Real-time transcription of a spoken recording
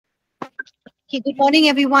Okay, good morning,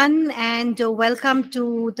 everyone, and welcome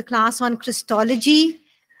to the class on Christology.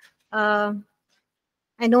 I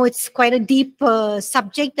know it's quite a deep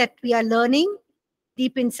subject that we are learning,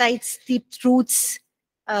 deep insights, deep truths,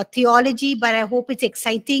 theology, but I hope it's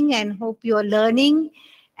exciting and hope you're learning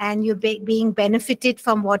and you're being benefited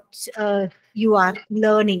from what you are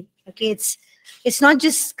learning. Okay, it's not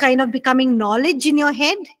just kind of becoming knowledge in your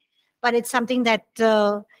head, but it's something that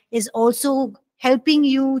is also helping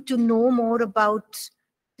you to know more about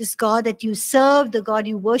this God that you serve, the God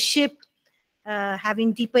you worship,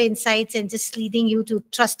 having deeper insights and just leading you to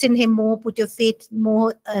trust in him more, put your faith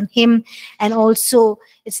more in him. And also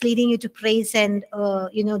it's leading you to praise and,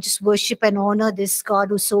 just worship and honor this God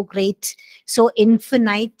who's so great, so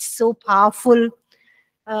infinite, so powerful,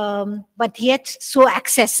 but yet so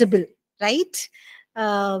accessible, right?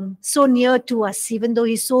 So near to us, even though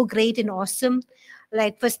he's so great and awesome.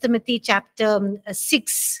 Like 1 Timothy chapter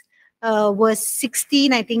 6, verse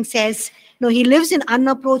 16, I think says, no, he lives in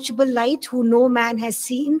unapproachable light who no man has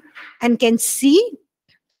seen and can see.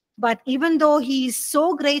 But even though he's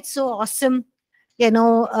so great, so awesome,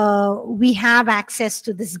 we have access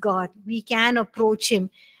to this God. We can approach him.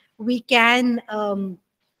 We can,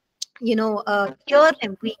 hear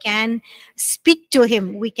him. We can speak to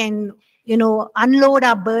him. We can, unload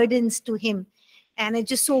our burdens to him. And it's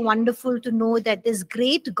just so wonderful to know that this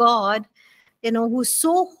great God, who's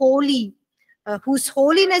so holy, whose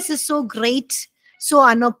holiness is so great, so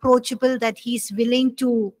unapproachable that he's willing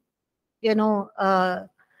to,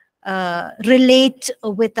 relate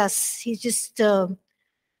with us. He's just,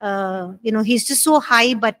 he's just so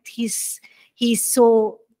high, but he's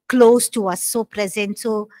so close to us, so present,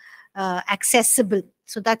 so accessible.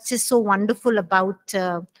 So that's just so wonderful about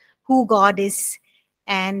who God is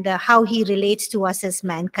and how he relates to us as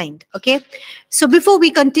mankind. Okay, so before we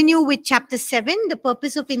continue with chapter 7, the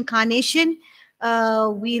purpose of incarnation,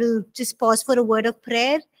 we'll just pause for a word of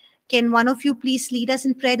prayer. Can one of you please lead us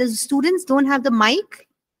in prayer? The students don't have the mic.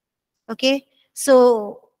 Okay,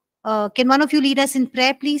 so can one of you lead us in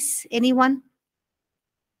prayer, please? Anyone?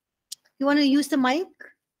 You want to use the mic?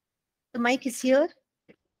 The mic is here.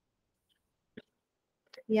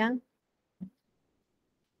 Yeah.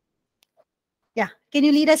 Yeah. Can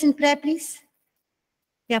you lead us in prayer, please?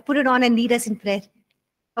 Yeah, put it on and lead us in prayer.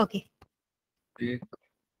 Okay.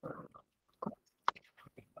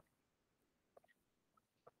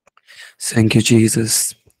 Thank you,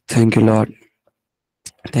 Jesus. Thank you, Lord.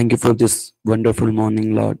 Thank you for this wonderful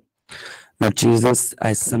morning, Lord. Lord Jesus,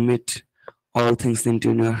 I submit all things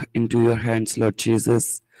into your hands, Lord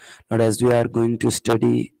Jesus. Lord, as we are going to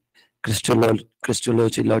study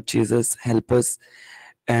Christology, Lord Jesus, help us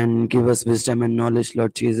and give us wisdom and knowledge,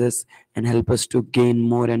 Lord Jesus, and help us to gain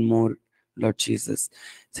more and more, Lord Jesus.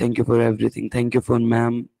 Thank you for everything. Thank you for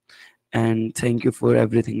ma'am, and thank you for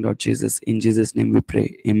everything, Lord Jesus. In Jesus' name we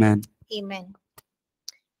pray. Amen. Amen.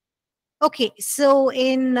 Okay, so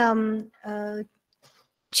in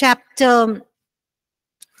chapter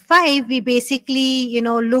 5, we basically,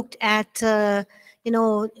 looked at, trying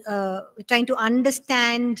to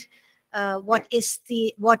understand what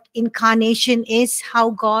incarnation is, how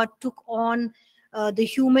God took on the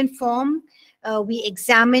human form. We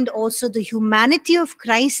examined also the humanity of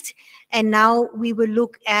Christ, and now we will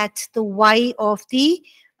look at the why of the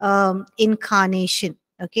incarnation.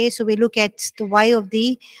 Okay, so we look at the why of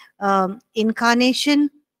the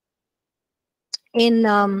incarnation. In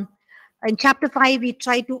chapter 5, we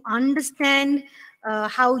try to understand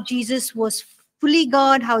how Jesus was fully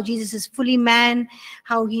God, how Jesus is fully man,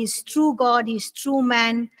 how he is true God, he is true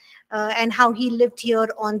man, and how he lived here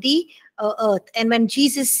on the earth. And when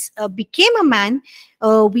Jesus became a man,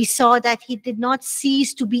 we saw that he did not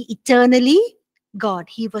cease to be eternally God.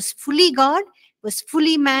 He was fully God, was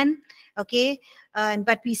fully man. Okay,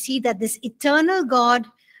 but we see that this eternal God,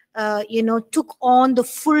 took on the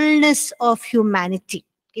fullness of humanity.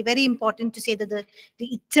 Okay, very important to say that the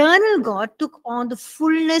eternal God took on the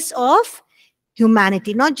fullness of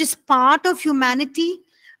humanity, not just part of humanity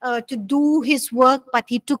to do his work, but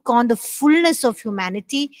he took on the fullness of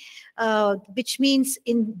humanity, which means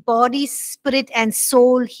in body, spirit, and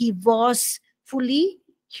soul, he was fully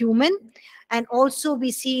human. And also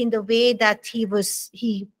we see in the way that he was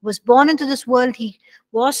born into this world, he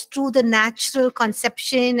was through the natural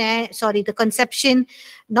conception, the conception,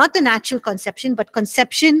 not the natural conception, but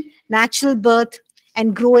conception, natural birth,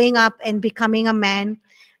 and growing up and becoming a man,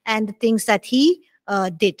 and the things that he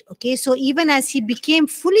did. Okay, so even as he became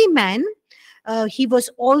fully man, he was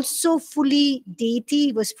also fully deity,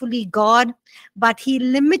 he was fully God, but he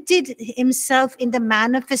limited himself in the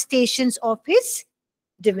manifestations of his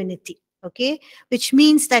divinity. Okay, which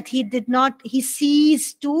means that he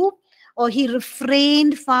ceased to, or he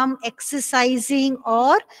refrained from exercising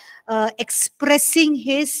or expressing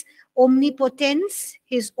his omnipotence,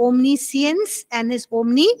 his omniscience, and his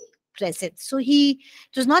omnipresence. So it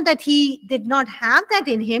was not that he did not have that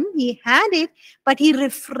in him, he had it, but he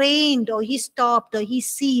refrained, or he stopped, or he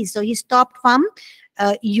ceased, or he stopped from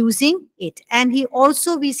using it. And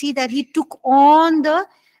we see that he took on the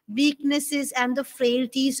weaknesses and the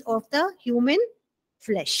frailties of the human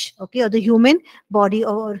flesh, okay, or the human body,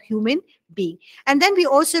 or human being. And then we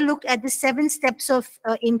also looked at the 7 steps of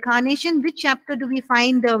incarnation. Which chapter do we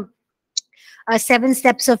find the 7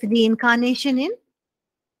 steps of the incarnation in?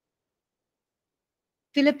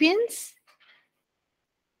 Philippians?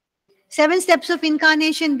 7 steps of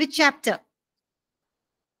incarnation, which chapter?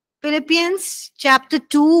 Philippians chapter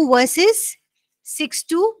 2, verses 6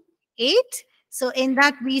 to 8. So in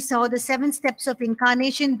that we saw the 7 steps of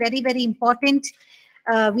incarnation, very, very important.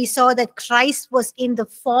 We saw that Christ was in the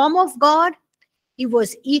form of God. He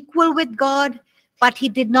was equal with God, but he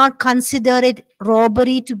did not consider it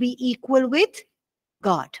robbery to be equal with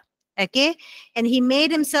God. Okay. And he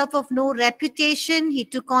made himself of no reputation. He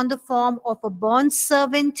took on the form of a bond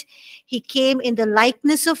servant. He came in the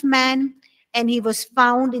likeness of man, and he was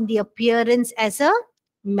found in the appearance as a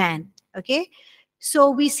man. Okay.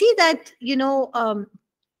 So we see that,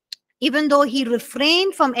 even though he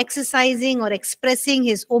refrained from exercising or expressing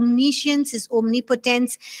his omniscience, his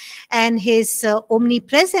omnipotence, and his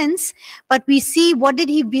omnipresence, but we see, what did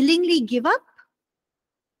he willingly give up?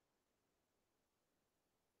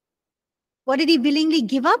 What did he willingly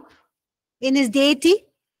give up in his deity?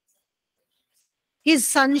 His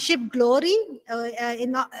sonship glory,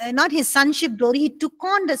 not his sonship glory, he took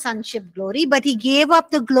on the sonship glory, but he gave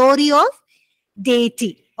up the glory of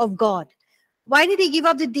deity of God. Why did he give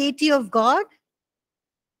up the deity of God?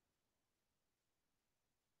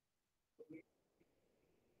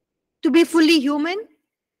 To be fully human?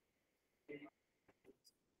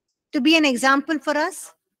 To be an example for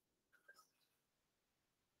us?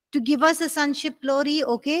 To give us a sonship glory,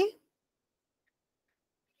 okay?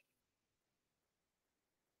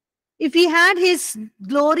 If he had his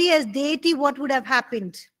glory as deity, what would have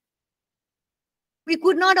happened? We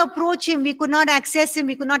could not approach him, we could not access him,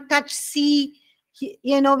 we could not touch, see.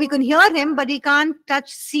 We can hear him, but we can't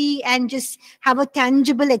touch, see, and just have a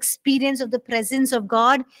tangible experience of the presence of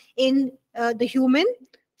God in the human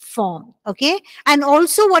form. Okay. And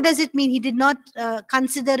also, what does it mean? He did not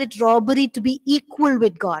consider it robbery to be equal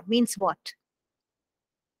with God. Means what?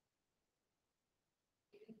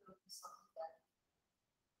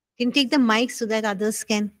 Can you take the mic so that others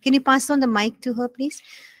can you pass on the mic to her, please?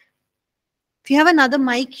 If you have another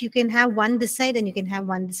mic, you can have one this side and you can have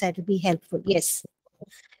one this side. It will be helpful. Yes.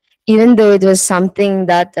 Even though it was something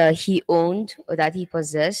that he owned or that he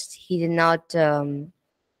possessed, he did not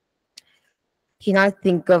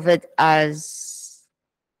think of it as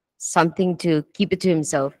something to keep it to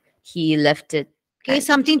himself. He left it. Okay,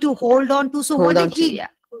 something to hold on to. So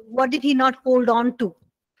what did he not hold on to?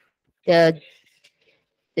 The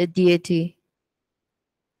deity.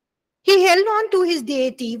 He held on to his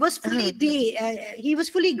deity. He was fully he was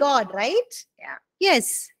fully God, right? Yeah.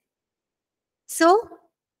 Yes. So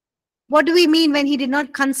what do we mean when he did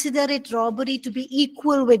not consider it robbery to be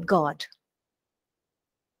equal with God?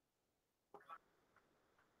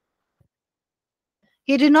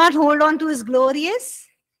 He did not hold on to his glorious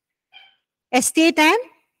estate, and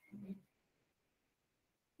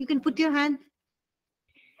you can put your hand.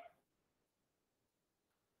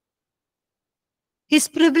 His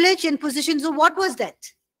privilege and position. So what was that?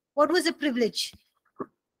 What was the privilege?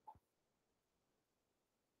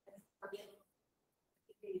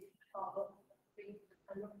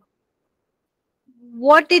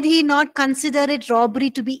 What did he not consider it robbery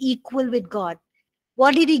to be equal with God?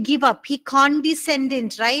 What did he give up? He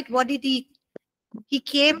condescended, right? What did he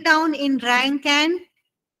came down in rank and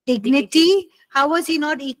dignity. How was he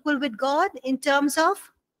not equal with God in terms of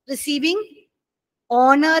receiving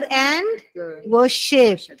honor and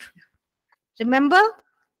worship? Remember?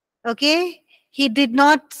 Okay. He did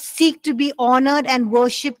not seek to be honored and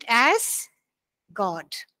worshipped as God.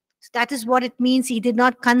 So that is what it means. He did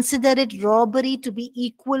not consider it robbery to be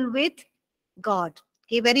equal with God.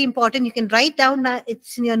 Okay, very important. You can write down,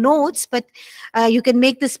 it's in your notes, but you can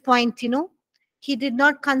make this point, He did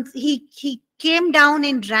not, he came down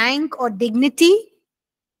in rank or dignity.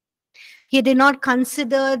 He did not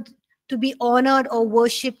consider to be honored or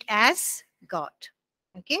worshipped as God.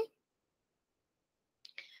 Okay.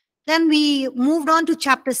 Then we moved on to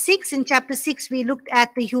chapter 6. In chapter 6, we looked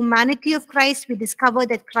at the humanity of Christ. We discovered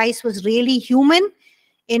that Christ was really human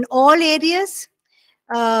in all areas.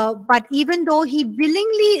 But even though he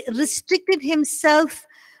willingly restricted himself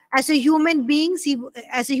as a human being,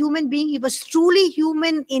 he was truly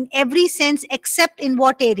human in every sense, except in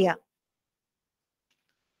what area?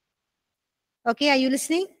 Okay, are you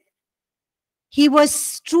listening? He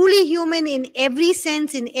was truly human in every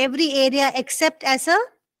sense, in every area, except that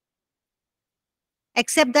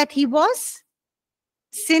he was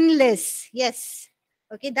sinless. Yes.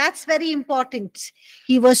 Okay, that's very important.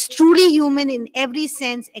 He was truly human in every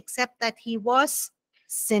sense, except that he was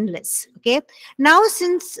sinless. Okay. Now,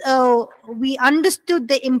 since we understood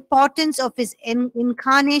the importance of his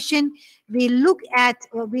incarnation, we looked at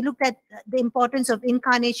the importance of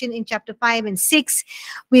incarnation in chapter 5 and 6.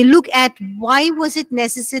 We look at why was it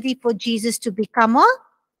necessary for Jesus to become a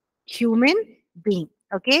human being.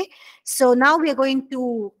 Okay, so now we are going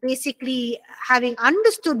to basically, having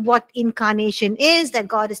understood what incarnation is, that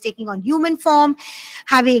God is taking on human form,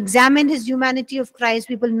 having examined his humanity of Christ,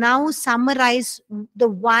 we will now summarize the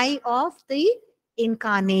why of the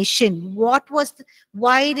incarnation.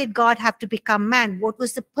 Why did God have to become man? What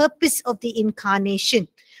was the purpose of the incarnation?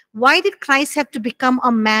 Why did Christ have to become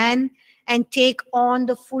a man and take on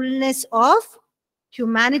the fullness of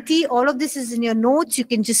humanity? All of this is in your notes. You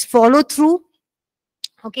can just follow through.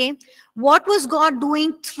 Okay, what was God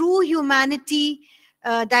doing through humanity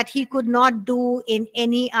that he could not do in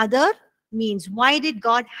any other means? Why did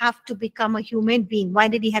God have to become a human being? Why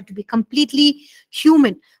did he have to be completely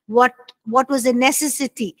human? What was the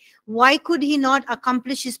necessity? Why could he not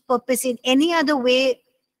accomplish his purpose in any other way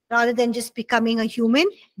rather than just becoming a human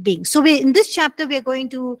being? So in this chapter, we're going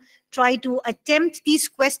to try to attempt these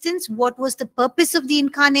questions. What was the purpose of the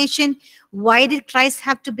incarnation? Why did Christ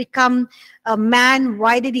have to become a man?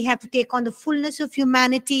 Why did he have to take on the fullness of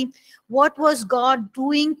humanity? What was God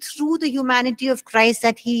doing through the humanity of Christ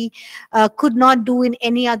that he could not do in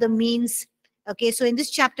any other means? Okay, so in this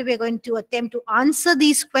chapter, we're going to attempt to answer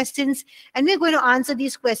these questions, and we're going to answer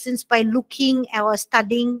these questions by looking or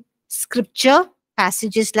studying scripture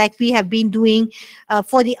passages like we have been doing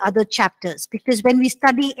for the other chapters. Because when we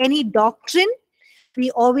study any doctrine,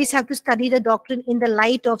 we always have to study the doctrine in the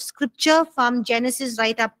light of scripture from Genesis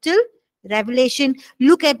right up till Revelation.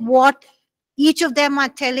 Look at what each of them are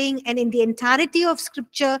telling, and in the entirety of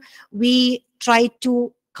scripture, we try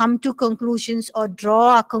to come to conclusions or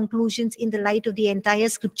draw our conclusions in the light of the entire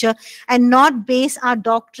scripture, and not base our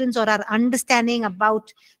doctrines or our understanding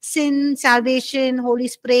about sin, salvation, Holy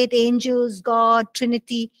Spirit, angels, God,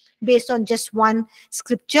 Trinity, based on just one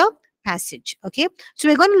scripture passage. Okay, so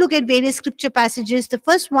we're going to look at various scripture passages. The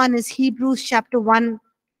first one is Hebrews chapter 1,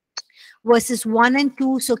 verses 1 and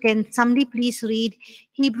 2. So can somebody please read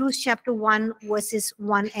Hebrews chapter 1, verses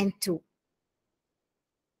 1 and 2?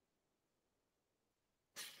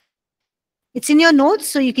 It's in your notes,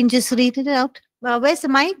 so you can just read it out. Where's the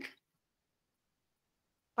mic?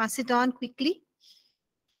 Pass it on quickly.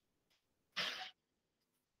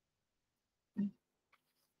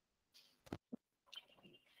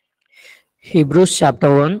 Hebrews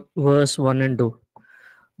chapter 1, verse 1 and 2.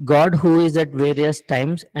 God, who is at various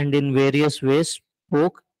times and in various ways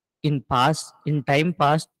spoke in time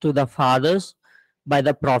past to the fathers by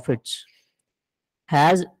the prophets,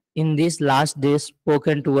 has in these last days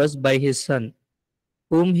spoken to us by his Son,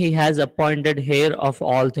 whom he has appointed heir of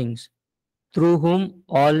all things, through whom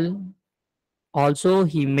also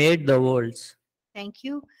he made the worlds. Thank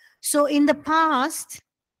you. So in the past,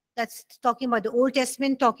 that's talking about the Old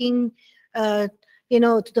Testament, talking, to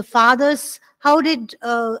the fathers. How did,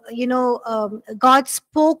 God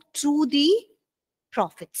spoke through the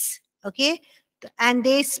prophets, okay? And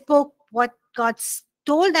they spoke what God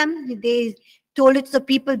told them. They told it to the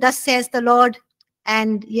people, thus says the Lord.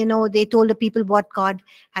 And, they told the people what God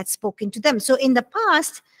had spoken to them. So in the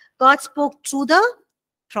past, God spoke through the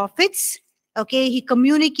prophets, okay? He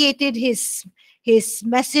communicated his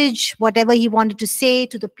message, whatever he wanted to say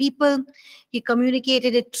to the people. He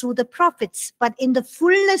communicated it through the prophets. But in the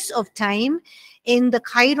fullness of time, in the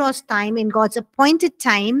Kairos time, in God's appointed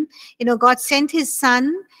time, God sent his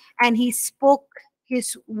Son, and he spoke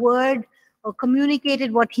his word or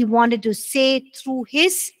communicated what he wanted to say through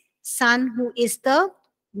his Son, who is the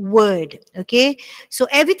word. Okay, so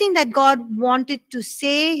everything that God wanted to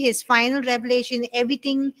say, his final revelation,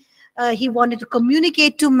 everything he wanted to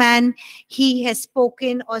communicate to man, he has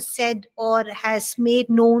spoken or said or has made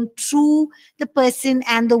known through the person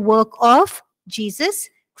and the work of Jesus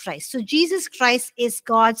Christ. So Jesus Christ is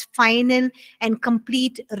God's final and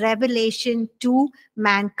complete revelation to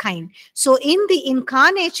mankind. So in the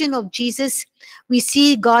incarnation of Jesus, we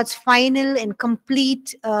see God's final and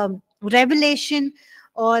complete revelation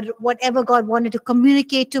or whatever God wanted to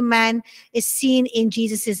communicate to man is seen in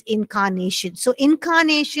Jesus's incarnation. So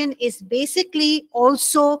incarnation is basically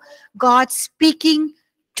also God speaking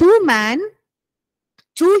to man,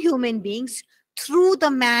 to human beings, through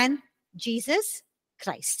the man Jesus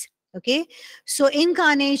Christ. Okay, so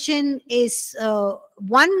incarnation is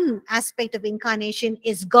one aspect of incarnation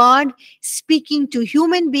is God speaking to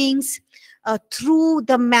human beings through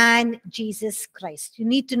the man Jesus Christ. You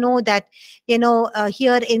need to know that,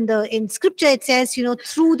 here in scripture it says,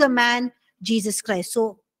 through the man Jesus Christ.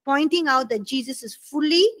 So pointing out that Jesus is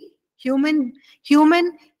fully human.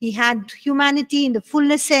 He had humanity in the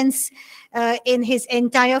fullest sense, in his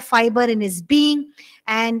entire fiber, in his being,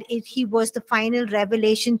 and he was the final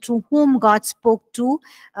revelation through whom God spoke to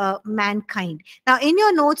mankind. Now, in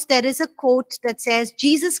your notes, there is a quote that says,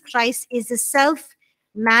 Jesus Christ is the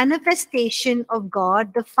self-manifestation of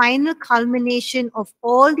God, the final culmination of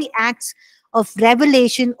all the acts of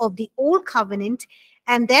revelation of the Old Covenant,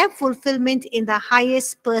 and their fulfillment in the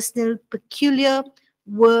highest personal, peculiar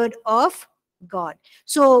word of God.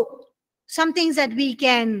 So, some things that we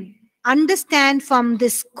can understand from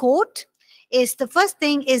this quote is, the first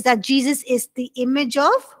thing is that Jesus is the image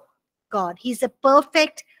of God. He's a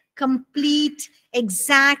perfect, complete,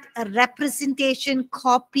 exact representation,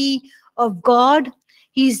 copy of God.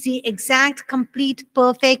 He's the exact, complete,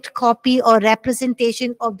 perfect copy or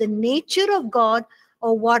representation of the nature of God,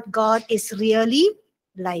 or what God is really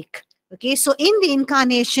like. Okay, so in the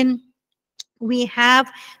incarnation, we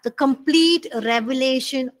have the complete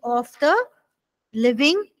revelation of the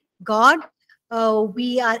living God.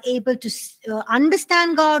 We are able to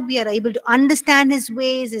understand God. We are able to understand his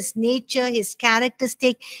ways, his nature, his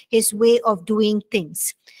characteristic, his way of doing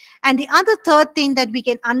things. And the other third thing that we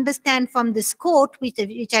can understand from this quote, which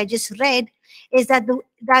I just read, is that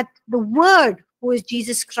the word, who is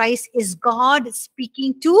Jesus Christ, is God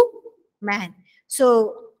speaking to man.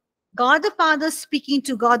 So God the Father speaking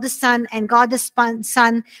to God the Son, and God the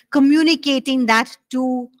Son communicating that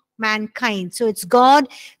to mankind. So it's God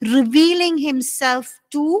revealing himself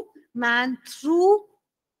to man through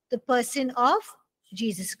the person of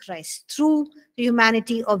Jesus Christ, through the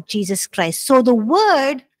humanity of Jesus Christ. So the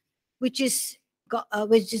word, which is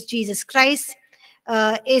Jesus Christ,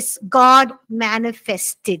 is God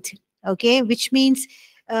manifested. Okay, which means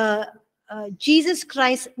Jesus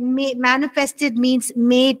Christ manifested means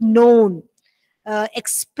made known,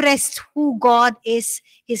 expressed who God is,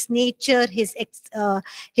 his nature, his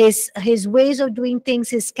ways of doing things,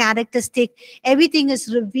 his characteristic. Everything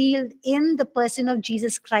is revealed in the person of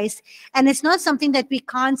Jesus Christ, and it's not something that we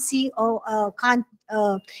can't see or can't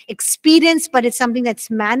experience, but it's something that's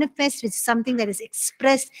manifest. It's something that is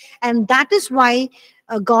expressed, and that is why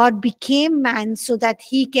God became man, so that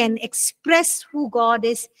he can express who God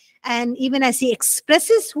is. And even as he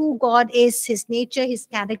expresses who God is, his nature, his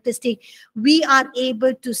characteristic, we are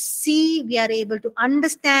able to see, we are able to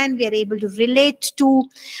understand, we are able to relate to,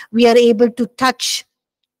 we are able to touch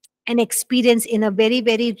and experience in a very,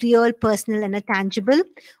 very real, personal, and a tangible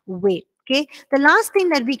way. Okay. The last thing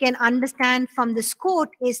that we can understand from this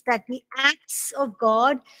quote is that the acts of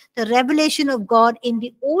God, the revelation of God in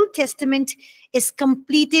the Old Testament, is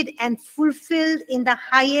completed and fulfilled in the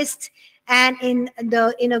highest and in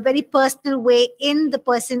a very personal way in the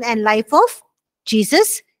person and life of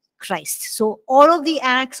Jesus Christ. So all of the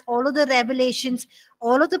acts, all of the revelations,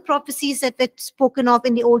 all of the prophecies that were spoken of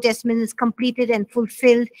in the Old Testament is completed and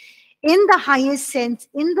fulfilled in the highest sense,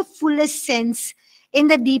 in the fullest sense, in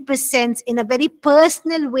the deepest sense, in a very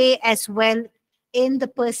personal way as well, in the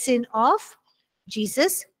person of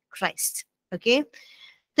Jesus Christ. Okay.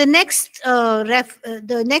 The next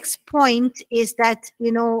point is that,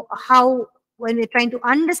 how, when we're trying to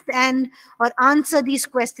understand or answer these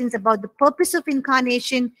questions about the purpose of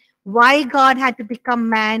incarnation, why God had to become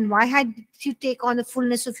man, why had to take on the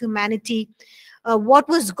fullness of humanity, what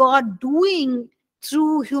was God doing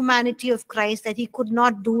through humanity of Christ that he could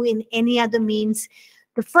not do in any other means.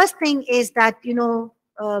 The first thing is that,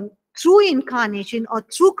 through incarnation or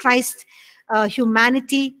through Christ's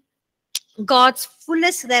humanity, God's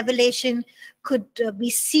fullest revelation could be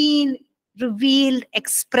seen, revealed,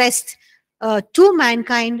 expressed to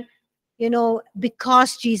mankind,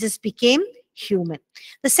 because Jesus became human.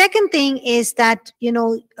 The second thing is that,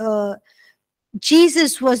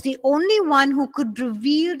 Jesus was the only one who could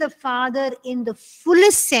reveal the Father in the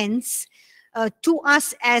fullest sense to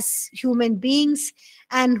us as human beings,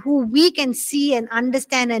 and who we can see and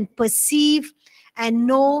understand and perceive and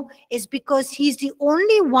know, is because he's the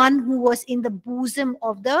only one who was in the bosom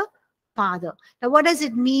of the Father. Now, what does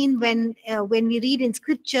it mean when we read in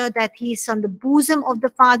Scripture that he's on the bosom of the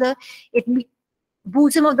Father? It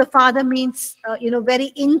Bosom of the father means,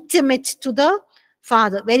 very intimate to the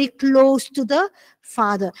father, very close to the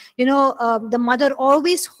father. The mother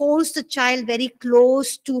always holds the child very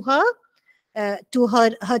close to her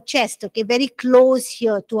chest, okay, very close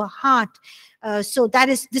here to her heart. So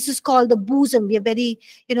this is called the bosom. We are very,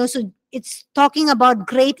 so it's talking about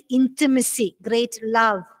great intimacy, great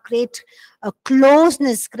love, great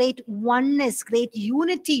closeness, great oneness, great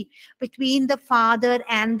unity between the father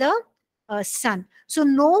and the son. So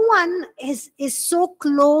no one is so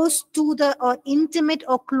close to the, or intimate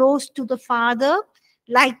or close to the father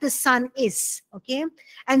like the son is. Okay.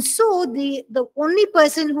 And so the only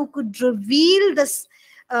person who could reveal this,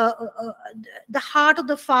 the heart of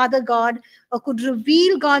the Father God, or could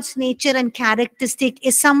reveal God's nature and characteristic,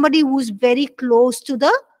 is somebody who's very close to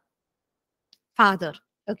the Father.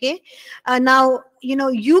 Okay. Now,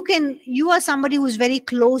 you are somebody who's very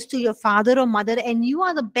close to your father or mother, and you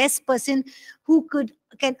are the best person who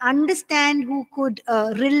can understand, who could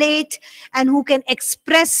relate, and who can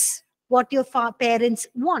express what your parents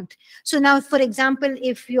want. So now, for example,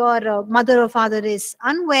 if your mother or father is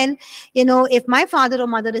unwell, if my father or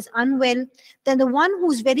mother is unwell, then the one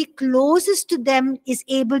who's very closest to them is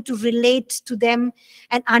able to relate to them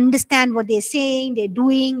and understand what they're saying, they're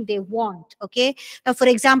doing, they want. Okay. Now, for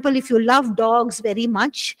example, if you love dogs very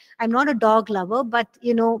much, I'm not a dog lover, but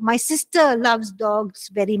my sister loves dogs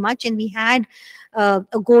very much, and we had a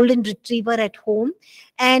golden retriever at home.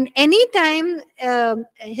 And anytime,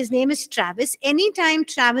 his name is Travis, anytime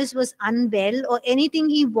Travis was unwell or anything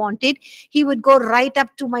he wanted, he would go right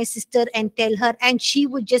up to my sister and tell her, and she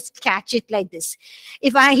would just catch it like this.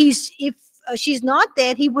 If she's not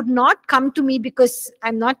there, he would not come to me because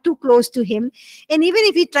I'm not too close to him. And even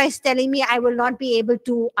if he tries telling me, I will not be able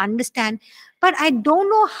to understand. But I don't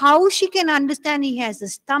know how she can understand he has a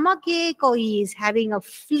stomach ache, or he is having a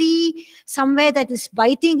flea somewhere that is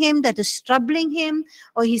biting him, that is troubling him,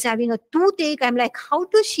 or he's having a toothache. I'm like, how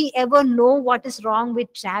does she ever know what is wrong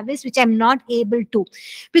with Travis, which I'm not able to?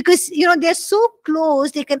 Because, they're so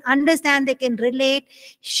close, they can understand, they can relate.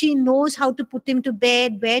 She knows how to put him to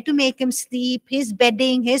bed, where to make him sleep, his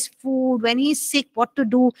bedding, his food, when he's sick, what to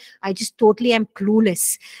do. I just totally am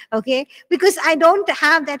clueless. Okay. Because I don't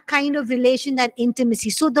have that kind of relation, that intimacy.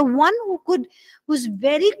 So the one who's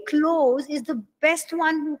very close is the best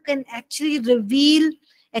one who can actually reveal,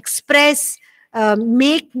 express,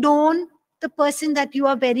 make known the person that you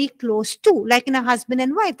are very close to. Like in a husband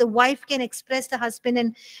and wife, the wife can express the husband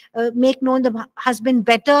and make known the husband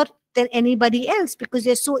better than anybody else, because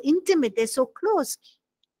they're so intimate, they're so close.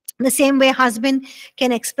 The same way husband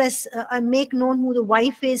can express and make known who the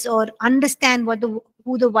wife is, or understand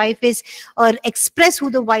who the wife is, or express who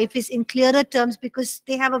the wife is in clearer terms, because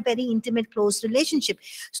they have a very intimate, close relationship.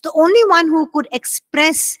 So the only one who could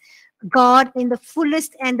express God in the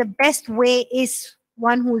fullest and the best way is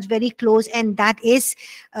one who is very close, and that is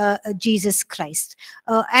Jesus Christ.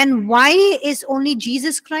 And why is only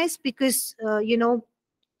Jesus Christ? Because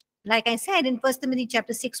like I said, in 1 Timothy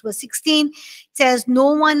chapter 6, verse 16, it says,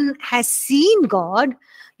 no one has seen God,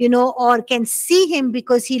 or can see him,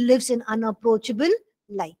 because he lives in unapproachable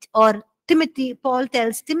light. Or Paul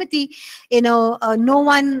tells Timothy, no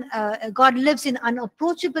one, God lives in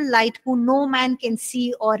unapproachable light, who no man can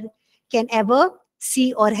see or can ever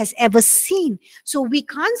see or has ever seen. So we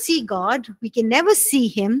can't see God, we can never see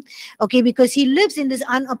him, okay, because he lives in this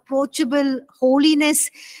unapproachable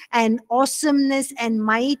holiness and awesomeness and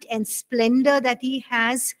might and splendor that he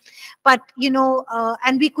has. But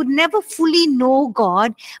and we could never fully know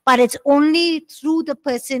God, but it's only through the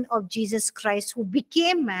person of Jesus Christ, who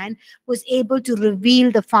became man, was able to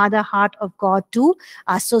reveal the Father heart of God to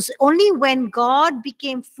us. So it's only when God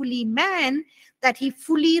became fully man that he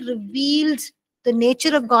fully revealed the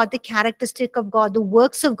nature of God, the characteristic of God, the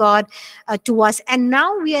works of God to us. And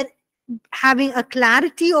now we are having a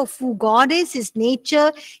clarity of who God is, his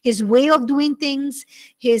nature, his way of doing things,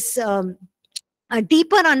 his a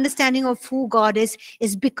deeper understanding of who God is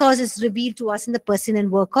because it's revealed to us in the person and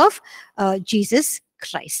work of Jesus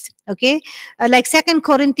Christ. Okay. Like 2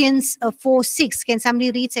 Corinthians 4:6. Can somebody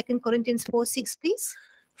read 2 Corinthians 4:6, please?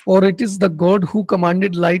 For it is the God who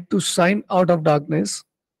commanded light to shine out of darkness,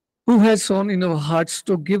 who has shone in our hearts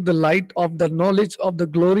to give the light of the knowledge of the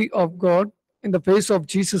glory of God in the face of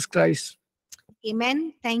Jesus Christ.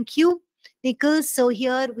 Amen. Thank you, Nichols. So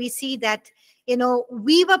here we see that,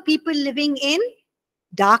 we were people living in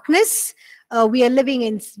darkness. We were living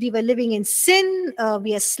in sin.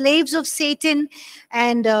 We are slaves of Satan.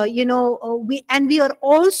 And, we are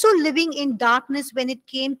also living in darkness when it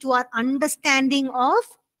came to our understanding of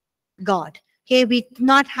God. Okay, we did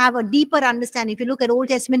not have a deeper understanding. If you look at Old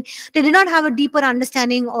Testament, they did not have a deeper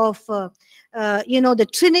understanding of the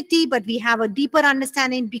Trinity, but we have a deeper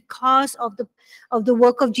understanding because of the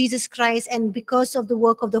work of Jesus Christ and because of the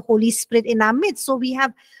work of the Holy Spirit in our midst. So we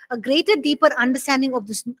have a greater, deeper understanding of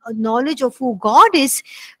this knowledge of who God is,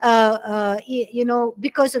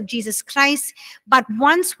 because of Jesus Christ. But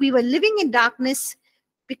once we were living in darkness,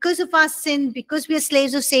 because of our sin, because we are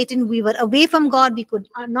slaves of Satan, we were away from God. We could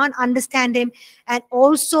not understand him. And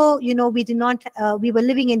also, we were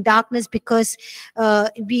living in darkness because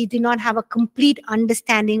we did not have a complete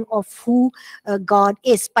understanding of who God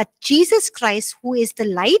is. But Jesus Christ, who is the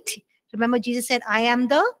light, remember Jesus said, I am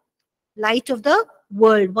the light of the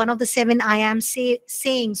world. One of the 7 I am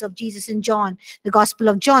sayings of Jesus in John, the Gospel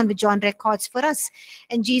of John, which John records for us.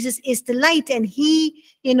 And Jesus is the light, and he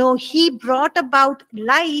brought about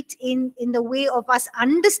light in the way of us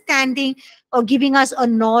understanding or giving us a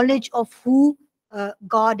knowledge of who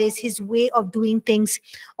God is. His way of doing things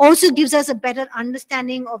also gives us a better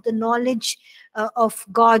understanding of the knowledge of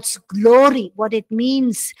God's glory, what it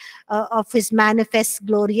means of his manifest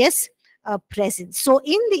glorious presence. So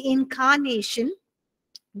in the incarnation,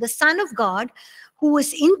 the Son of God, who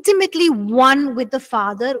is intimately one with the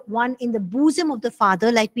Father, one in the bosom of the Father,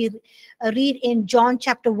 like we read in John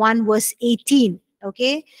chapter 1, verse 18.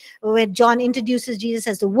 Okay, where John introduces Jesus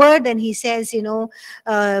as the Word, and he says, we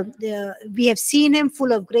have seen him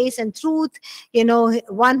full of grace and truth,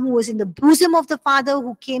 one who was in the bosom of the Father,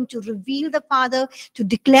 who came to reveal the Father, to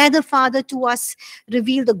declare the Father to us,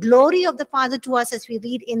 reveal the glory of the Father to us, as we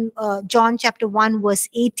read in John chapter 1, verse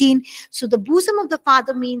 18. So the bosom of the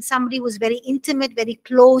Father means somebody who was very intimate, very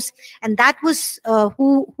close, and that was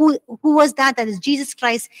who was that? That is Jesus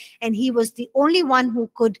Christ, and he was the only one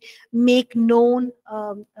who could make known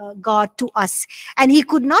God to us. And he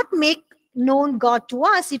could not make known God to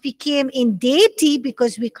us if he came in deity,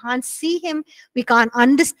 because we can't see him, we can't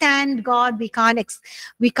understand God, we can't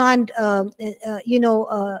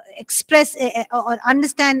express or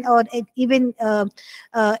understand or even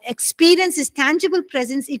experience his tangible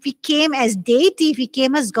presence. If he came as deity, if he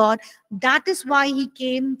came as God, that is why he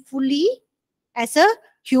came fully as a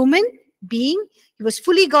human being. He was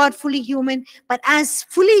fully God, fully human, but as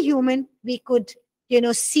fully human, we could,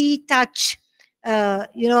 see, touch,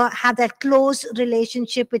 have that close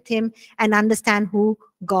relationship with him and understand who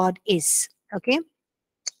God is. Okay.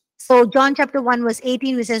 So John chapter 1, verse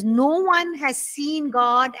 18, which says, no one has seen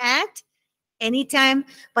God at any time,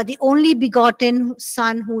 but the only begotten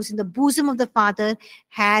Son, who's in the bosom of the Father,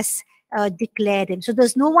 has declared him. So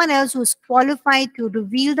there's no one else who's qualified to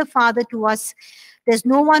reveal the Father to us. There's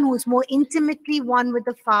no one who's more intimately one with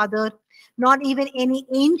the Father, not even any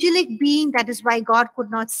angelic being. That is why God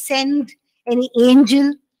could not send any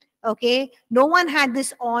angel. Okay, no one had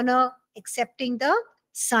this honor excepting the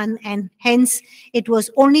Son, and hence it was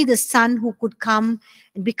only the Son who could come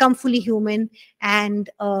and become fully human and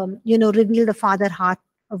reveal the Father heart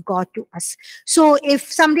of God to us. So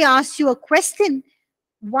if somebody asks you a question,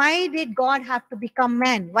 why did God have to become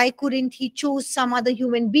man? Why couldn't he choose some other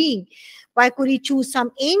human being? Why could he choose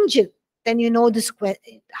some angel? Then you know this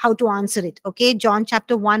how to answer it. Okay, John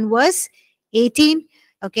chapter 1, verse 18.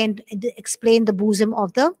 Okay, and explain the bosom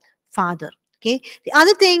of the Father. Okay, the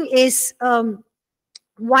other thing is,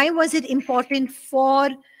 why was it important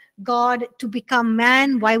for God to become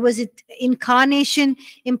man? Why was it incarnation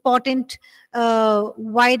important?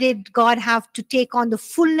 Why did God have to take on the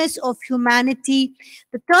fullness of humanity?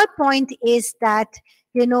 The third point is that,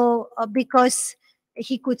 because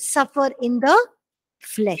he could suffer in the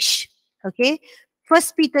flesh. Okay.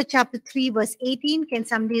 First Peter chapter 3, verse 18. Can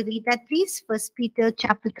somebody read that, please? First Peter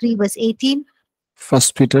chapter 3, verse 18. 1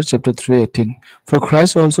 Peter chapter 3:18. For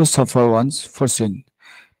Christ also suffered once for sin,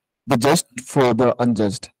 the just for the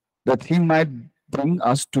unjust, that he might bring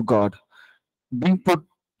us to God, being put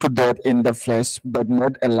to death in the flesh, but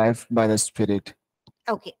made alive by the Spirit.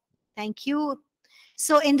 Okay, thank you.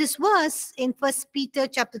 So in this verse, in First Peter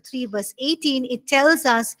chapter 3, verse 18, it tells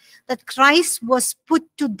us that Christ was put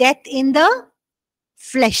to death in the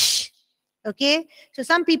flesh. Okay, so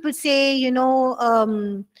some people say,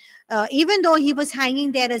 even though he was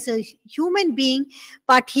hanging there as a human being,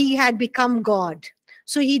 but he had become God.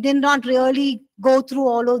 So he did not really go through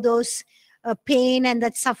all of those pain and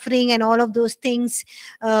that suffering and all of those things,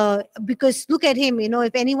 because look at him,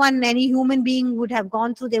 if any human being would have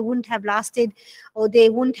gone through, they wouldn't have lasted, or they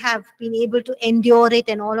wouldn't have been able to endure it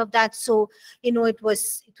and all of that. So it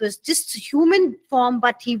was just human form,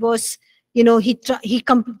 but he was, he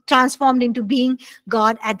transformed into being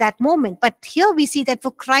God at that moment. But here we see that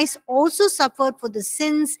for Christ also suffered for the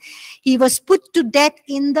sins. He was put to death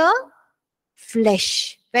in the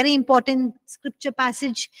flesh. Very important scripture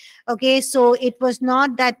passage. Okay, so it was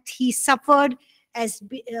not that he suffered as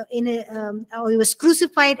or he was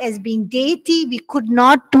crucified as being deity. We could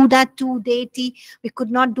not do that to deity. We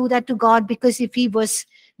could not do that to God, because if he was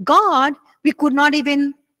God, we could not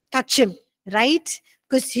even touch him, right?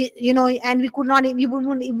 Because and we could not, we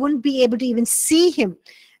wouldn't be able to even see him.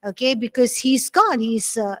 Okay, because he's God.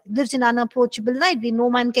 He's lives in unapproachable light. No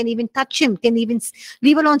man can even touch him, can even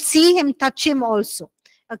leave alone see him, touch him also.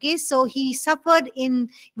 Okay, so he suffered he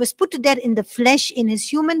was put to death in the flesh, in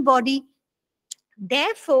his human body.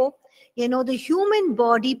 Therefore, the human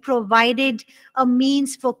body provided a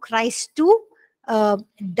means for Christ to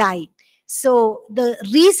die. So the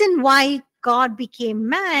reason why God became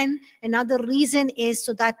man, another reason is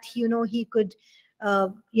so that he could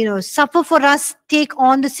suffer for us, take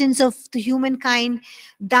on the sins of the humankind,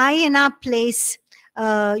 die in our place,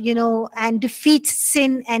 and defeat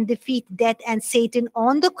sin and defeat death and Satan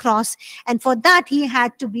on the cross. And for that, he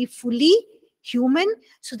had to be fully human,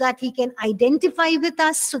 so that he can identify with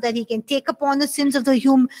us, so that he can take upon the sins of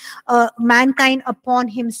the mankind upon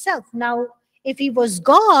himself. Now, if he was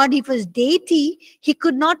God, if he was deity, he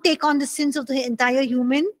could not take on the sins of the entire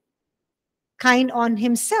human kind on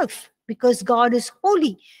himself, because God is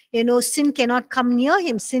holy. Sin cannot come near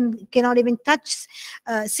him. Sin cannot even touch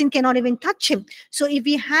him. So if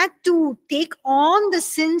he had to take on the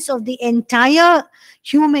sins of the entire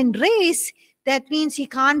human race, that means he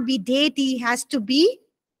can't be deity, he has to be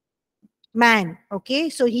man. Okay,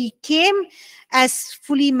 so he came as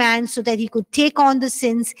fully man so that he could take on the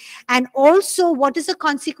sins. And also, what is the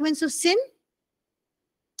consequence of sin?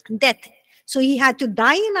 Death. So he had to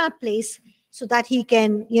die in our place so that he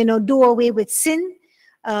can, do away with sin,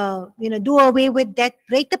 do away with death,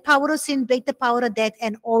 break the power of sin, break the power of death,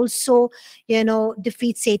 and also,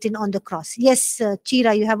 defeat Satan on the cross. Yes,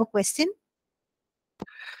 Chira, you have a question?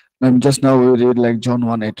 And just now we read like John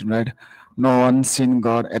 1:18, right? No one seen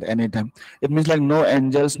God at any time. It means like no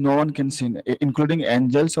angels, no one can sin, including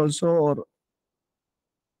angels also, or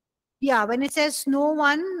Yeah, when it says no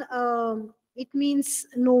one, it means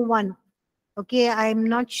no one. Okay, I'm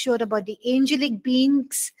not sure about the angelic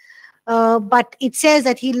beings, but it says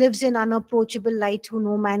that he lives in unapproachable light, who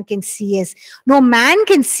no man can see as. No man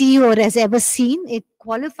can see or has ever seen. It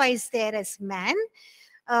qualifies there as man,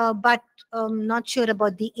 but not sure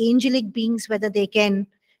about the angelic beings, whether they can,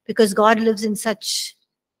 because God lives in such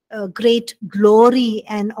great glory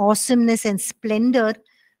and awesomeness and splendor.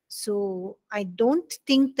 So I don't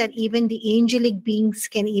think that even the angelic beings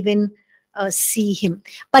can even see him.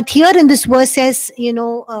 But here in this verse says, in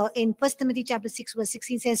 1 Timothy chapter 6 verse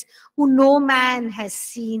 16 says, who no man has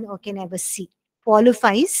seen or can ever see.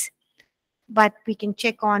 Qualifies, but we can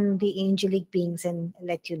check on the angelic beings and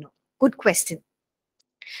let you know. Good question.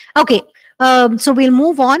 Okay, so we'll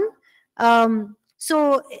move on.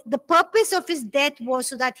 So the purpose of his death was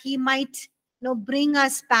so that he might bring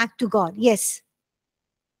us back to God. Yes.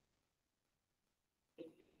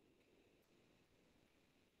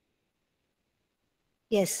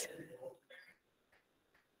 Yes.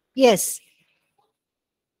 Yes.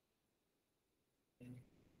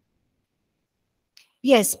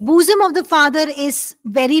 Yes. Bosom of the Father is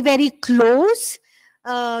very, very close.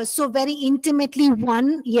 So very intimately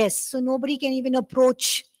one. Yes. So nobody can even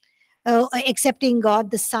approach excepting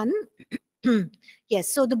God the Son.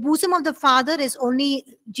 Yes. So the bosom of the Father is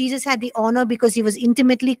only Jesus had the honor because he was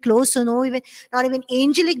intimately close. So not even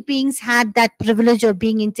angelic beings had that privilege of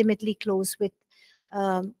being intimately close with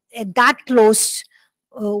that close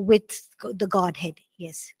with the Godhead.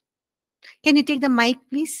 Yes. Can you take the mic,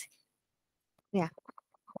 please? Yeah.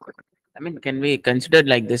 I mean, can we consider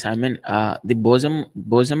like this? I mean, the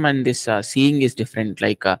bosom and this seeing is different.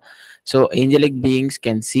 Like, so angelic beings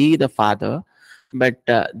can see the Father, but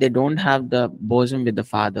they don't have the bosom with the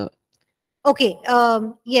Father. Okay.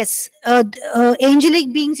 Yes.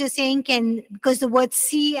 Angelic beings, you're saying, can, because the word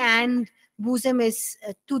see and bosom is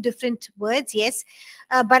two different words. Yes.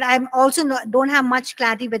 But I'm also don't have much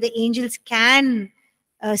clarity whether angels can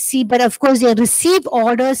see. But of course, they receive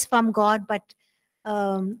orders from God. But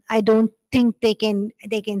I don't think they can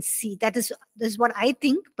see. That is what I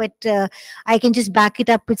think. But I can just back it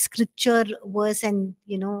up with scripture verse and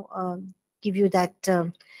give you that.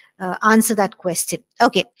 Answer that question.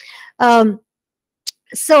 Okay.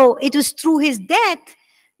 So it was through his death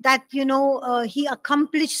that he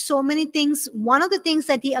accomplished so many things. One of the things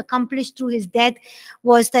that he accomplished through his death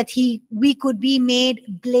was that we could be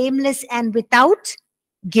made blameless and without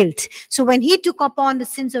guilt. So when he took upon the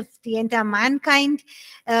sins of the entire mankind,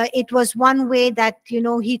 it was one way that,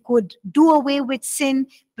 he could do away with sin,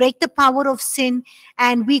 break the power of sin,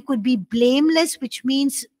 and we could be blameless, which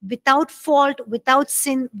means without fault, without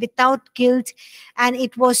sin, without guilt. And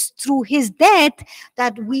it was through his death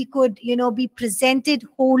that we could, be presented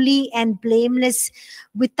holy and blameless,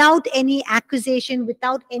 without any accusation,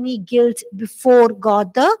 without any guilt before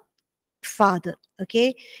God the Father.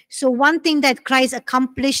 Okay, so one thing that Christ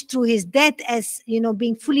accomplished through his death, as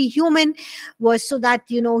being fully human, was so that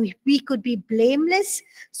we could be blameless,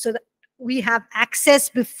 so that we have access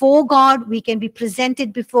before God, we can be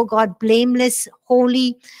presented before God blameless,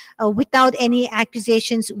 holy, without any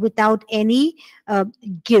accusations, without any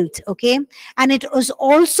guilt. Okay, and it was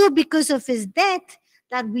also because of his death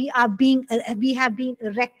that we have been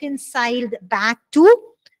reconciled back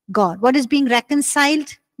to God. What does being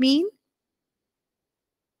reconciled mean?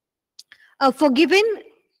 Forgiven,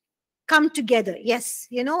 come together. Yes,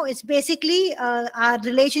 it's basically our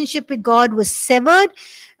relationship with God was severed.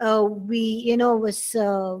 We were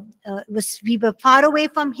far away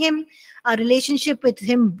from him. Our relationship with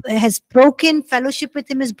him has broken. Fellowship with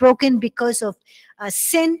him is broken because of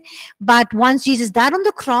sin. But once Jesus died on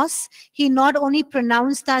the cross, he not only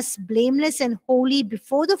pronounced us blameless and holy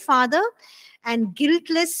before the Father and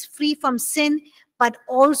guiltless, free from sin, but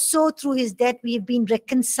also through his death, we've been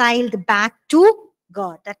reconciled back to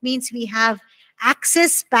God. That means we have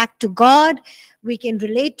access back to God. We can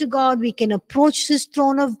relate to God. We can approach his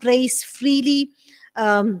throne of grace freely. We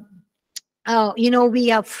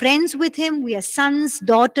are friends with him. We are sons,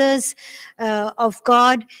 daughters of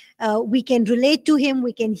God. We can relate to him.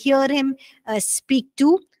 We can hear him speak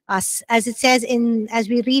to us, as it says as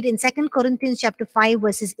we read in 2 Corinthians chapter 5,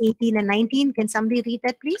 verses 18 and 19. Can somebody read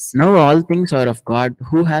that, please? Now all things are of God,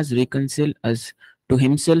 who has reconciled us to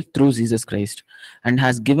himself through Jesus Christ, and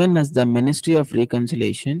has given us the ministry of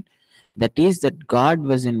reconciliation. That is, that God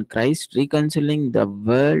was in Christ reconciling the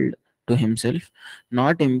world to himself,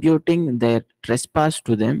 not imputing their trespass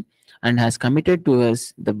to them, and has committed to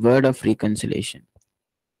us the word of reconciliation.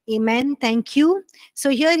 Amen. Thank you. So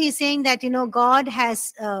here he's saying that, God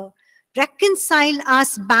has reconciled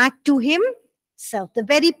us back to himself. The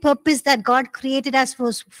very purpose that God created us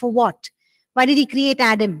was for what? Why did he create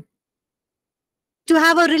Adam? To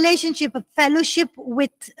have a relationship, a fellowship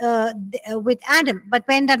with Adam. But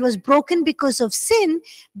when that was broken because of sin,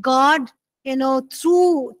 God,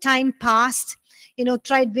 through time past,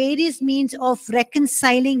 tried various means of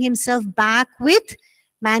reconciling himself back with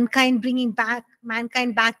mankind, bringing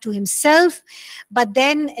mankind back to himself. But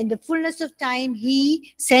then in the fullness of time,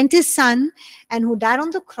 he sent his son, and who died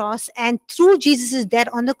on the cross, and through Jesus' death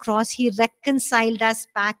on the cross, he reconciled us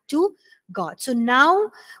back to God. So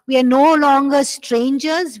now we are no longer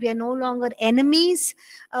strangers. We are no longer enemies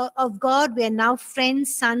of God. We are now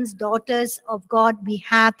friends, sons, daughters of God. We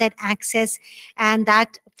have that access and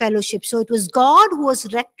that fellowship. So it was God who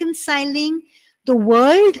was reconciling the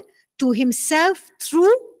world to himself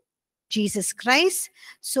through Jesus Christ.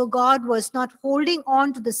 So God was not holding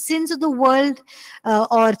on to the sins of the world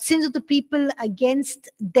or sins of the people against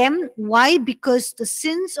them. Why? Because the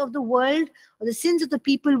sins of the world or the sins of the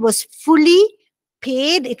people was fully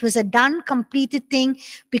paid. It was a done, completed thing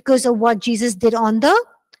because of what Jesus did on the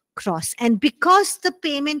cross. And because the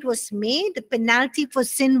payment was made, the penalty for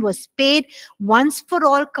sin was paid once for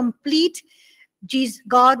all, complete,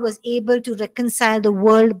 God was able to reconcile the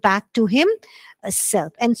world back to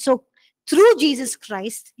himself. And so through Jesus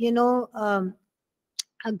Christ,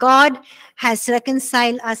 God has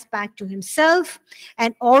reconciled us back to himself,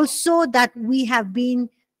 and also that we have been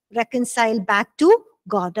reconciled back to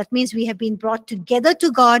God. That means we have been brought together to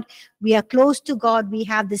God. We are close to God. We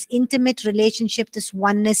have this intimate relationship, this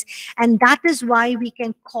oneness, and that is why we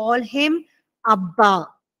can call him Abba.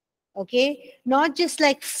 Okay, not just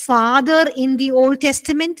like Father in the Old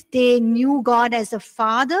Testament. They knew God as a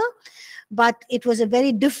Father, but it was a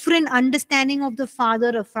very different understanding of the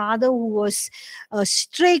Father, a Father who was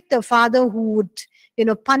strict, a Father who would,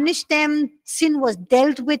 punish them. Sin was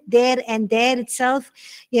dealt with there and there itself.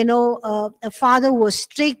 A Father who was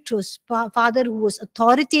strict, was Father who was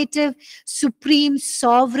authoritative, supreme,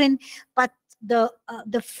 sovereign. But the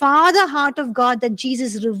Father heart of God that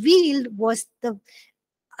Jesus revealed was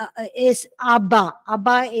is Abba.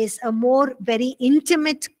 Abba is a more very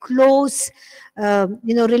intimate, close,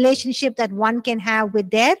 relationship that one can have with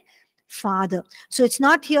their Father. So it's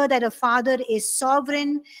not here that a father is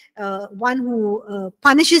sovereign, one who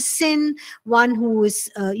punishes sin, one who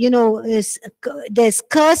is, there's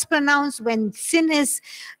curse pronounced when sin is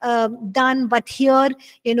done. But here,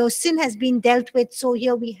 sin has been dealt with. So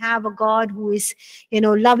here we have a God who is,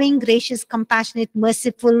 loving, gracious, compassionate,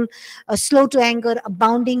 merciful, slow to anger,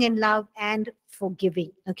 abounding in love, and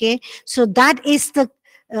forgiving. Okay, so that is the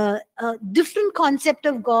different concept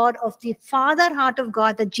of God, of the Father heart of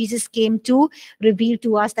God, that Jesus came to reveal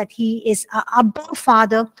to us, that he is a Abba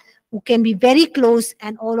Father who can be very close,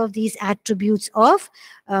 and all of these attributes of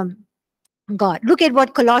God. Look at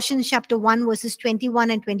what Colossians chapter 1 verses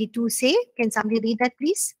 21 and 22 say. Can somebody read that,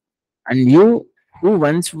 please? And you who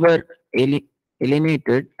once were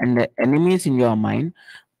alienated and enemies in your mind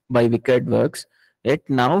by wicked works, yet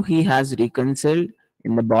now he has reconciled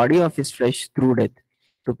in the body of his flesh through death,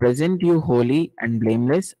 to present you holy and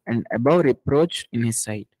blameless and above reproach in his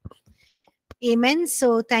sight. Amen.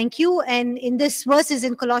 So thank you. And in this verses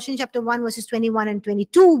in Colossians chapter 1 verses 21 and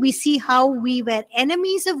 22, we see how we were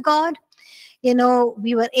enemies of God.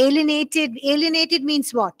 We were alienated. Alienated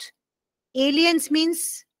means what? Aliens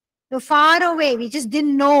means you're far away. We just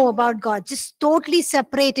didn't know about God, just totally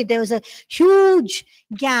separated. There was a huge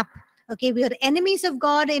gap. Okay, we are enemies of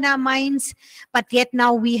God in our minds, but yet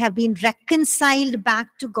now we have been reconciled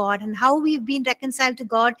back to God. And how we've been reconciled to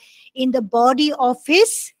God? In the body of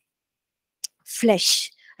his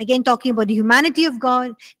flesh. Again, talking about the humanity of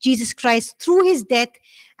God, Jesus Christ, through his death.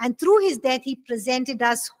 And through his death, he presented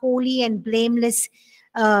us holy and blameless,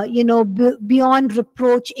 beyond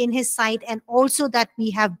reproach in his sight, and also that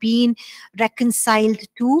we have been reconciled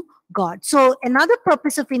to God. So another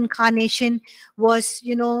purpose of incarnation was,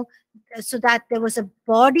 so that there was a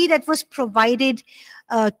body that was provided.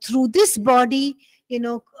 Through this body,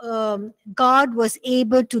 God was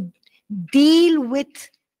able to deal with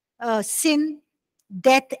sin,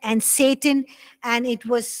 death, and Satan. And it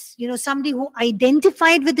was, somebody who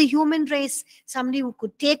identified with the human race, somebody who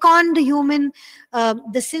could take on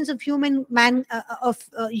the sins of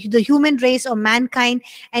the human race or mankind,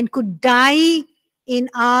 and could die in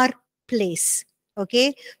our place.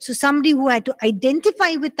 Okay, so somebody who had to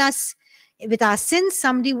identify with us, with our sins,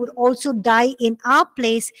 somebody would also die in our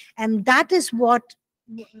place. And that is what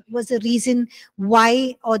was the reason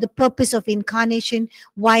why, or the purpose of incarnation,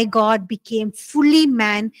 why God became fully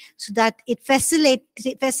man, so that it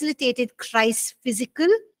facilitated Christ's physical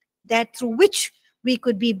death, through which we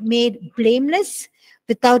could be made blameless,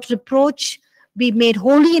 without reproach, be made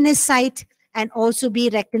holy in his sight, and also be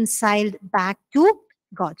reconciled back to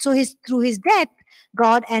God. So through his death,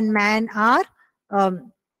 God and man are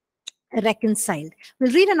reconciled.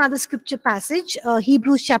 We'll read another scripture passage,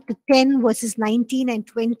 Hebrews chapter 10 verses 19 and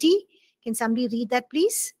 20. Can somebody read that,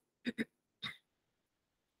 please?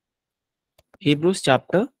 Hebrews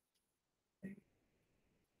chapter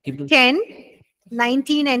 10,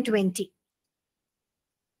 19 and 20.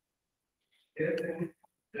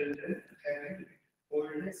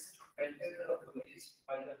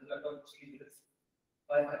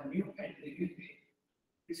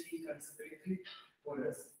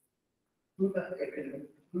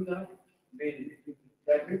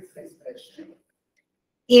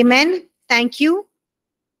 Amen. Thank you.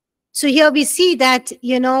 So here we see that,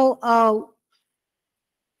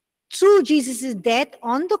 through Jesus' death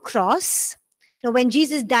on the cross, when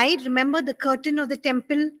Jesus died, remember the curtain of the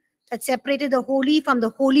temple that separated the holy from the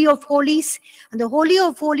Holy of Holies. And the Holy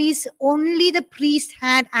of Holies, only the priest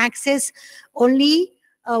had access, only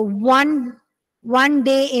one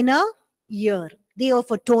day in a year, Day of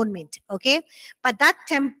Atonement. Okay, but that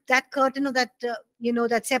curtain of that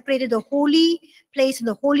that separated the holy place and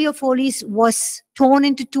the Holy of Holies was torn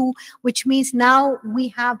into two, which means now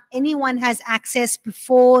anyone has access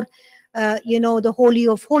before the Holy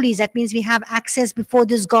of Holies. That means we have access before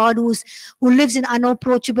this God who lives in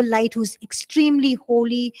unapproachable light, who's extremely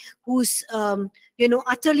holy, who's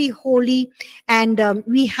utterly holy, and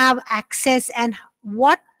we have access. And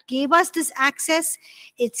what gave us this access?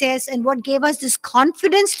 It says, and what gave us this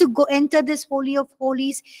confidence to go enter this Holy of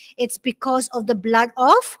Holies? It's because of the blood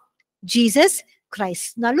of Jesus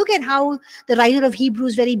Christ. Now look at how the writer of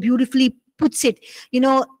Hebrews very beautifully puts it.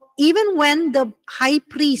 Even when the high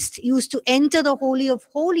priest used to enter the Holy of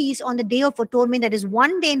Holies on the Day of Atonement, that is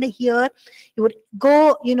one day in the year, he would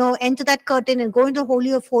go, enter that curtain and go into the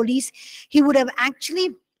Holy of Holies. He would have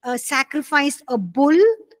actually sacrificed a bull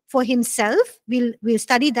for himself. We'll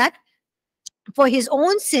study that, for his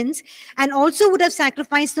own sins, and also would have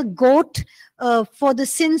sacrificed the goat for the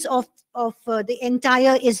sins of the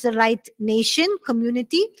entire Israelite nation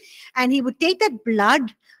community. And he would take that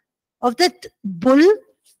blood of that bull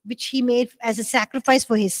which he made as a sacrifice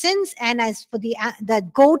for his sins, and as for the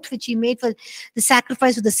goat which he made for the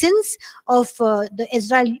sacrifice of the sins of the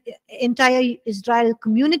entire Israel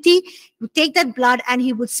community. He would take that blood and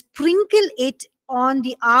he would sprinkle it on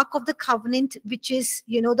the Ark of the Covenant, which is,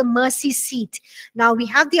 the mercy seat. Now we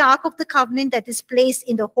have the Ark of the Covenant that is placed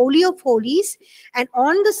in the Holy of Holies, and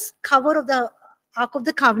on the cover of the Ark of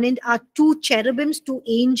the Covenant are two cherubims, two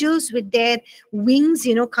angels with their wings,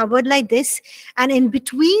 covered like this. And in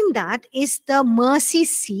between that is the mercy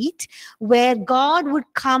seat where God would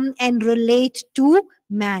come and relate to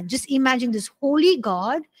man. Just imagine this holy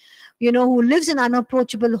God, who lives in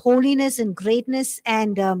unapproachable holiness and greatness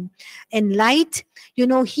and light.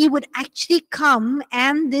 He would actually come,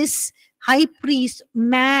 and this high priest,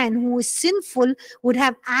 man who is sinful, would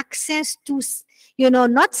have access to,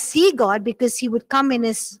 not see God, because he would come in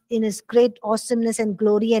his great awesomeness and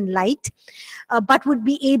glory and light, but would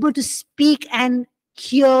be able to speak and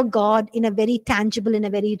hear God in a very tangible, in a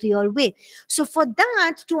very real way. So for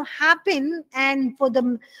that to happen, and for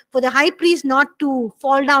the high priest not to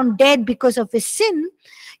fall down dead because of his sin,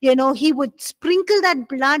 he would sprinkle that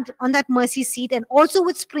blood on that mercy seat, and also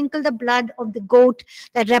would sprinkle the blood of the goat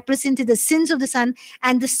that represented the sins of the son,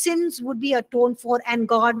 and the sins would be atoned for, and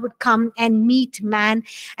God would come and meet man,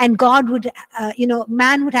 and God would,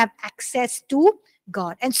 man would have access to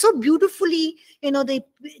God. And so beautifully,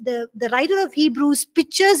 the writer of Hebrews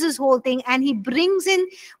pictures this whole thing, and he brings in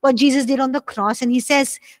what Jesus did on the cross, and he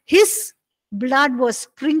says his blood was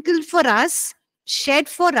sprinkled for us, shed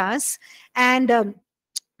for us, and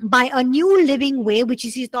by a new living way, which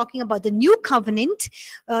is, he's talking about the new covenant.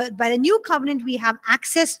 By the new covenant, we have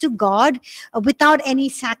access to God without any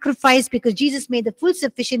sacrifice, because Jesus made the full,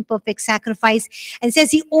 sufficient, perfect sacrifice, and says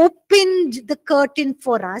he opened the curtain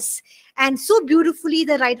for us. And so beautifully,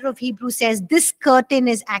 the writer of Hebrews says this curtain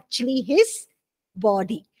is actually his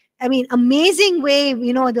body. I mean, amazing way,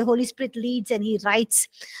 the Holy Spirit leads, and he writes,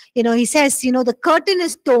 he says, the curtain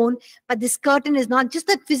is torn, but this curtain is not just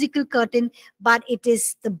that physical curtain, but it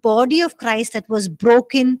is the body of Christ that was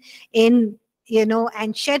broken in,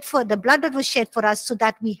 and shed for the blood that was shed for us, so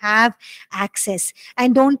that we have access.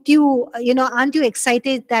 And aren't you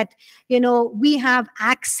excited that, we have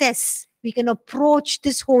access? We can approach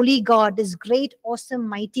this holy God, this great, awesome,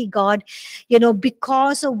 mighty God,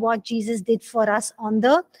 because of what Jesus did for us on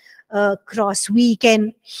the cross. We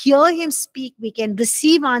can hear him speak. We can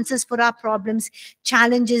receive answers for our problems,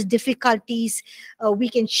 challenges, difficulties. We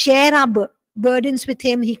can share our burdens with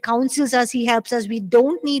him. He counsels us. He helps us. We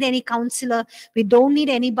don't need any counselor. We don't need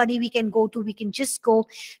anybody we can go to. We can just go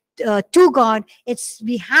to God.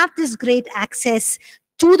 We have this great access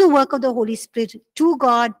to the work of the Holy Spirit, to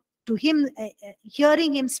God, to him.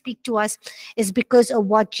 Hearing him speak to us is because of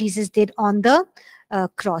what Jesus did on the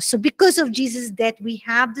cross. So because of Jesus' death, we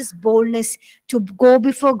have this boldness to go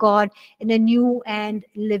before God in a new and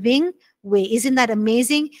living way. Isn't that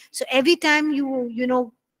amazing? So every time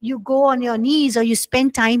you go on your knees or you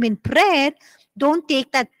spend time in prayer, don't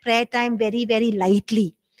take that prayer time very, very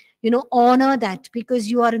lightly. Honor that, because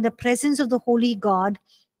you are in the presence of the holy God.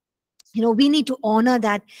 We need to honor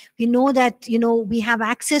that. We know that, we have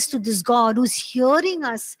access to this God who's hearing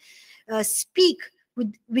us speak,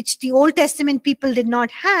 which the Old Testament people did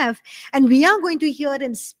not have. And we are going to hear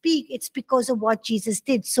him speak. It's because of what Jesus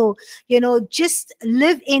did. So, just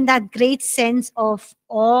live in that great sense of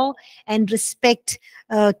awe and respect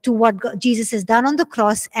to what Jesus has done on the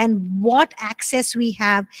cross, and what access we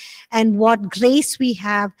have and what grace we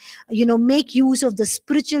have. Make use of the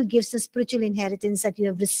spiritual gifts, the spiritual inheritance that you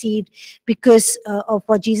have received because of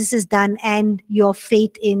what Jesus has done, and your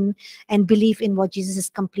faith in and belief in what Jesus has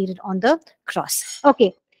completed on the cross.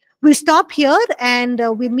 Okay, we'll stop here, and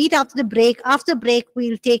we'll meet after the break. After break,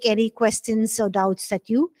 we'll take any questions or doubts that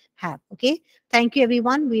you have. Okay, thank you,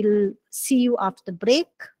 everyone. We'll see you after the break.